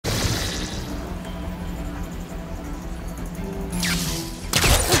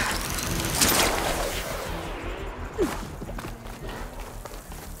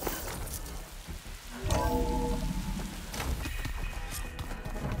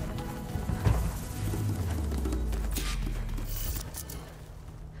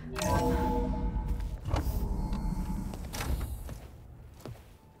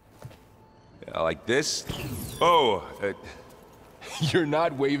Like this? Oh, You're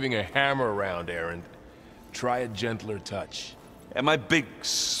not waving a hammer around, Erend. Try a gentler touch. and my big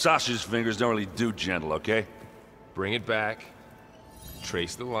sausage fingers don't really do gentle, okay? Bring it back.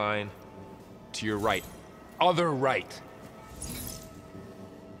 Trace the line. To your right. Other right.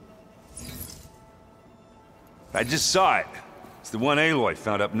 I just saw it. It's the one Aloy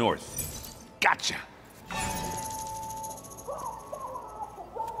found up north. Gotcha!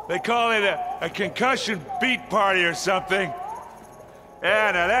 They call it a concussion beat party or something.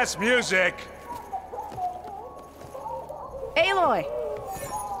 Yeah, now that's music. Aloy!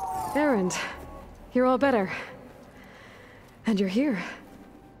 Erend, you're all better. And you're here.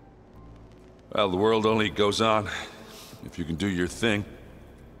 Well, the world only goes on if you can do your thing.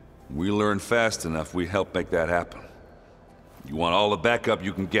 We learn fast enough, we help make that happen. You want all the backup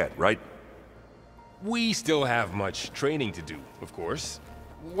you can get, right? We still have much training to do, of course.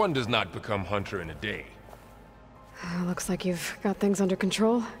 One does not become hunter in a day. Looks like you've got things under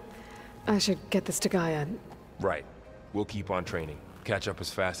control. I should get this to Gaia. Right. We'll keep on training. Catch up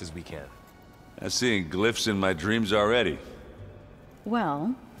as fast as we can. I'm seeing glyphs in my dreams already.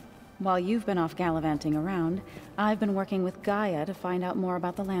 Well, while you've been off gallivanting around, I've been working with Gaia to find out more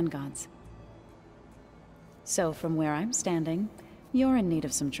about the land gods. So from where I'm standing, you're in need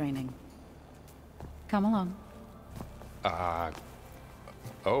of some training. Come along.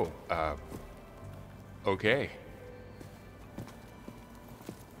 Okay.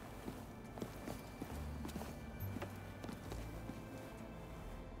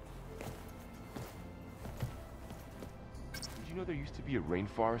 Did you know there used to be a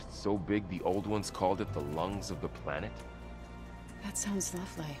rainforest so big the old ones called it the lungs of the planet? That sounds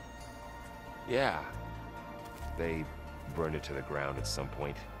lovely. Yeah. They burned it to the ground at some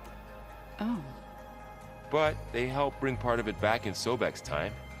point. Oh, But they helped bring part of it back in Sobek's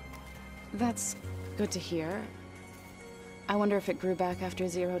time. that's good to hear. I wonder if it grew back after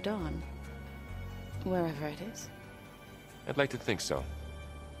Zero Dawn. Wherever it is. I'd like to think so.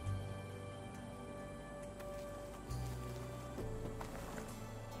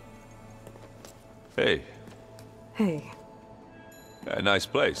 Hey, Hey, a nice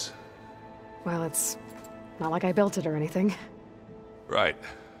place. well, it's not like I built it or anything. Right.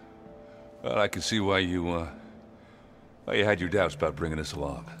 Well, I can see why you had your doubts about bringing us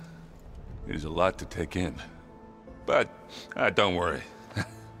along. It is a lot to take in. But, don't worry.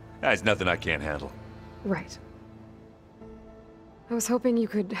 That's nothing I can't handle. Right. I was hoping you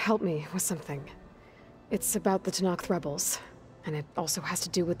could help me with something. It's about the Tenakth rebels, and it also has to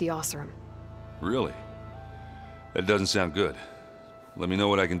do with the Oseram. Really? That doesn't sound good. Let me know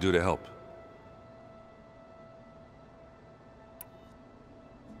what I can do to help.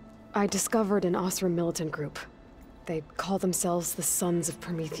 I discovered an Oseram militant group. They call themselves the Sons of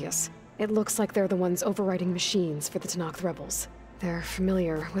Prometheus. It looks like they're the ones overriding machines for the Tenakth rebels. They're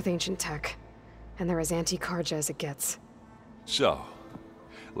familiar with ancient tech, and they're as anti-Karja as it gets. So,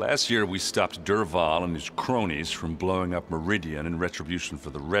 last year we stopped Durval and his cronies from blowing up Meridian in retribution for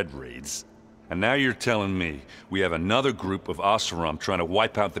the Red Raids. And now you're telling me we have another group of Oseram trying to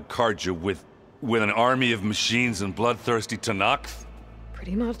wipe out the Karja with an army of machines and bloodthirsty Tenakth?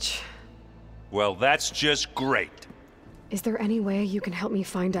 Pretty much. Well, that's just great. Is there any way you can help me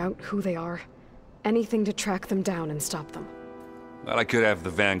find out who they are? Anything to track them down and stop them. Well, I could have the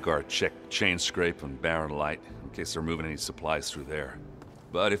Vanguard check Chain Scrape and Barren Light, in case they're moving any supplies through there.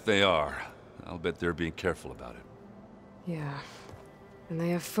 But if they are, I'll bet they're being careful about it. Yeah. And they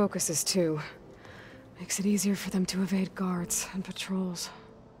have focuses too. Makes it easier for them to evade guards and patrols.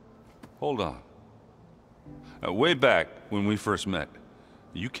 Hold on. Way back, when we first met,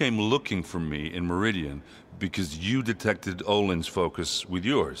 you came looking for me in Meridian because you detected Olin's focus with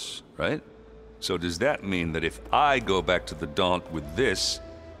yours, right? So does that mean that if I go back to the Daunt with this...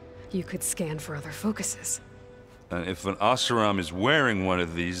 You could scan for other focuses. And if an Oseram is wearing one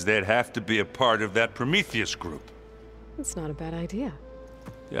of these, they'd have to be a part of that Prometheus group. That's not a bad idea.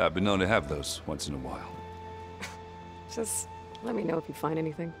 Yeah, I've been known to have those once in a while. Just let me know if you find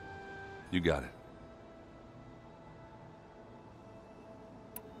anything. You got it.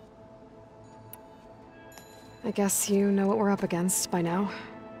 I guess you know what we're up against by now.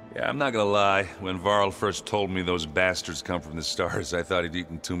 Yeah, I'm not gonna lie. When Varl first told me those bastards come from the stars, I thought he'd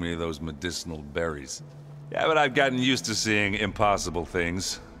eaten too many of those medicinal berries. Yeah, but I've gotten used to seeing impossible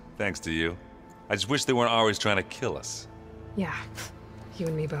things, thanks to you. I just wish they weren't always trying to kill us. Yeah, you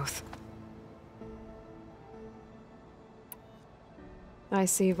and me both. I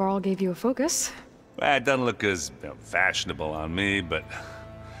see Varl gave you a focus. Well, it doesn't look as fashionable on me, but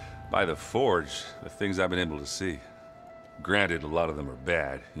by the Forge, the things I've been able to see. Granted, a lot of them are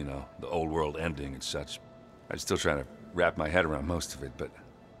bad, you know, the old world ending and such. I'm still trying to wrap my head around most of it, but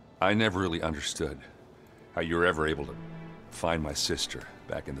I never really understood how you were ever able to find my sister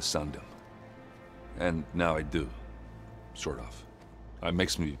back in the Sundom. And now I do, sort of. It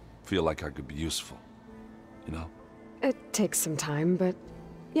makes me feel like I could be useful, you know? It takes some time, but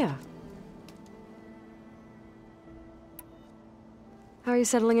yeah. How are you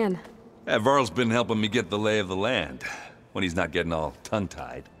settling in? Varl's been helping me get the lay of the land, when he's not getting all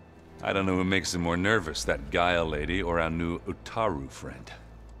tongue-tied. I don't know who makes him more nervous, that Gaia lady or our new Utaru friend.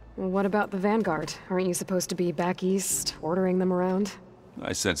 Well, what about the Vanguard? Aren't you supposed to be back east, ordering them around?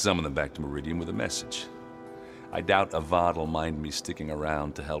 I sent some of them back to Meridian with a message. I doubt Avad will mind me sticking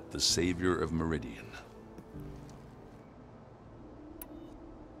around to help the savior of Meridian.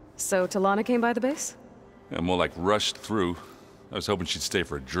 So Talana came by the base? Yeah, more like rushed through. I was hoping she'd stay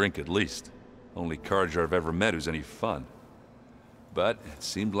for a drink at least. Only Carja I've ever met who's any fun. But it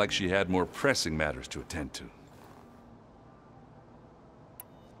seemed like she had more pressing matters to attend to.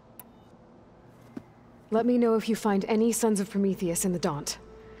 Let me know if you find any Sons of Prometheus in the Daunt.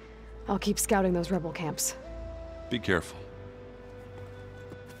 I'll keep scouting those rebel camps. Be careful.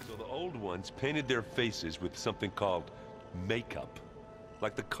 So the old ones painted their faces with something called makeup.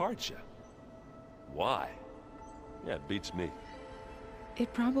 Like the Carja. Why? Yeah, it beats me.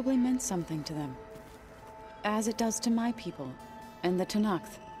 It probably meant something to them. As it does to my people, and the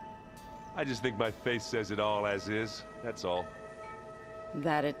Tenakth. I just think my face says it all as is, that's all.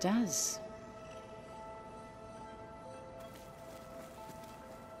 That it does.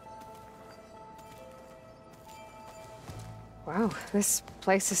 Wow, this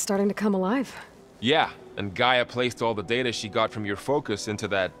place is starting to come alive. Yeah, and Gaia placed all the data she got from your focus into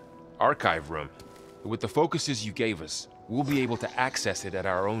that archive room. With the focuses you gave us, we'll be able to access it at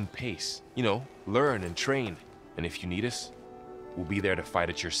our own pace. You know, learn and train. And if you need us, we'll be there to fight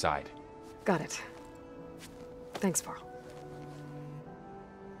at your side. Got it. Thanks, Varl.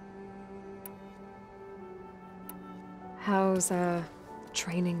 How's,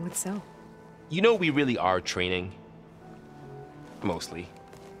 training with Cell? You know we really are training. Mostly.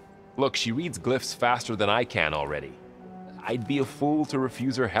 Look, she reads glyphs faster than I can already. I'd be a fool to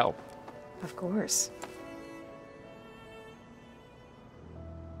refuse her help. Of course.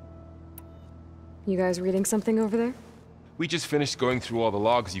 You guys reading something over there? We just finished going through all the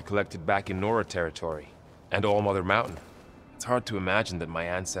logs you collected back in Nora territory, and All Mother Mountain. It's hard to imagine that my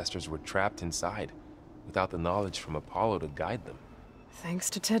ancestors were trapped inside, without the knowledge from Apollo to guide them. Thanks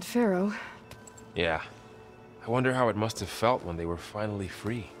to Ted Faro. Yeah. I wonder how it must have felt when they were finally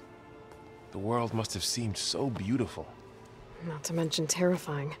free. The world must have seemed so beautiful. Not to mention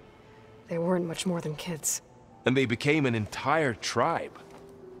terrifying. They weren't much more than kids. And they became an entire tribe.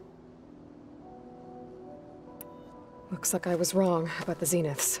 Looks like I was wrong about the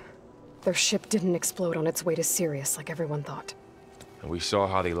Zeniths. Their ship didn't explode on its way to Sirius like everyone thought. And we saw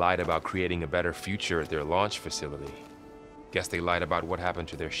how they lied about creating a better future at their launch facility. Guess they lied about what happened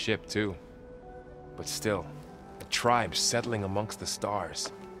to their ship, too. But still, a tribe settling amongst the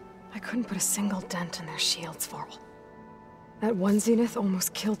stars. I couldn't put a single dent in their shields, Varl. That one Zenith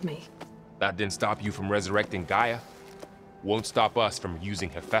almost killed me. That didn't stop you from resurrecting Gaia. Won't stop us from using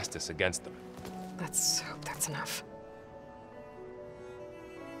Hephaestus against them. Let's hope that's enough.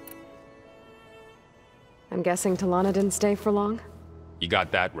 I'm guessing Talana didn't stay for long? You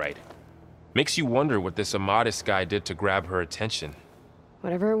got that right. Makes you wonder what this Amadis guy did to grab her attention.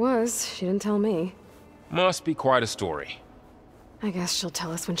 Whatever it was, she didn't tell me. Must be quite a story. I guess she'll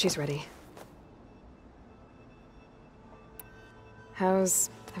tell us when she's ready. How's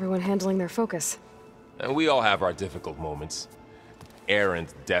everyone handling their focus? And we all have our difficult moments.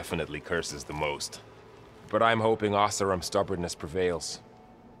 Erend definitely curses the most. But I'm hoping Oseram's stubbornness prevails.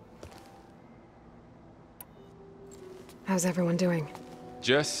 How's everyone doing?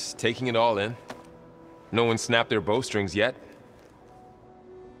 Just taking it all in. No one snapped their bowstrings yet.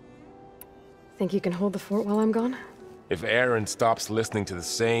 Think you can hold the fort while I'm gone? If Erend stops listening to the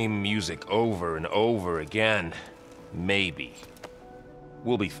same music over and over again, maybe.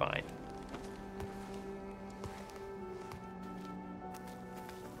 We'll be fine.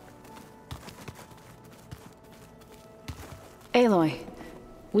 Aloy,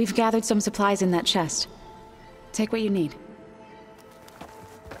 we've gathered some supplies in that chest. Take what you need.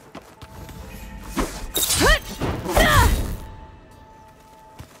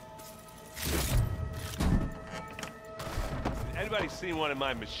 Anybody seen one of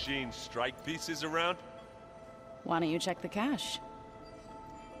my machine strike pieces around? Why don't you check the cache?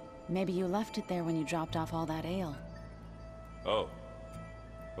 Maybe you left it there when you dropped off all that ale. Oh.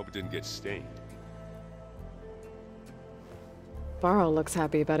 Hope it didn't get stained. Varl looks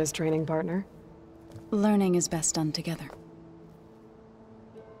happy about his training partner. Learning is best done together.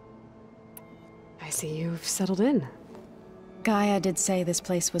 I see you've settled in. Gaia did say this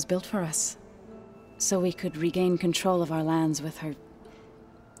place was built for us, so we could regain control of our lands with her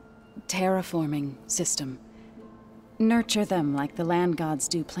terraforming system. Nurture them like the land gods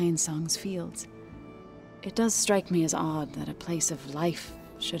do Plainsong's fields. It does strike me as odd that a place of life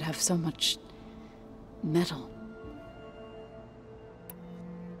should have so much metal.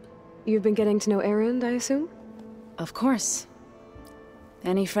 You've been getting to know Erend, I assume? Of course.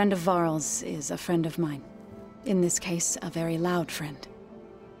 Any friend of Varl's is a friend of mine. In this case, a very loud friend.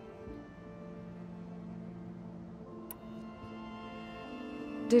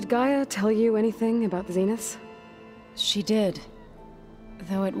 Did Gaia tell you anything about the Zeniths? She did.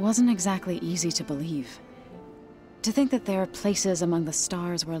 Though it wasn't exactly easy to believe. To think that there are places among the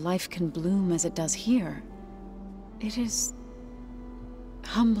stars where life can bloom as it does here. It is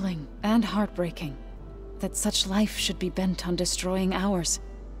humbling and heartbreaking that such life should be bent on destroying ours.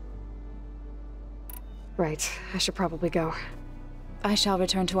 Right, I should probably go. I shall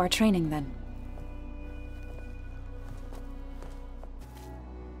return to our training then.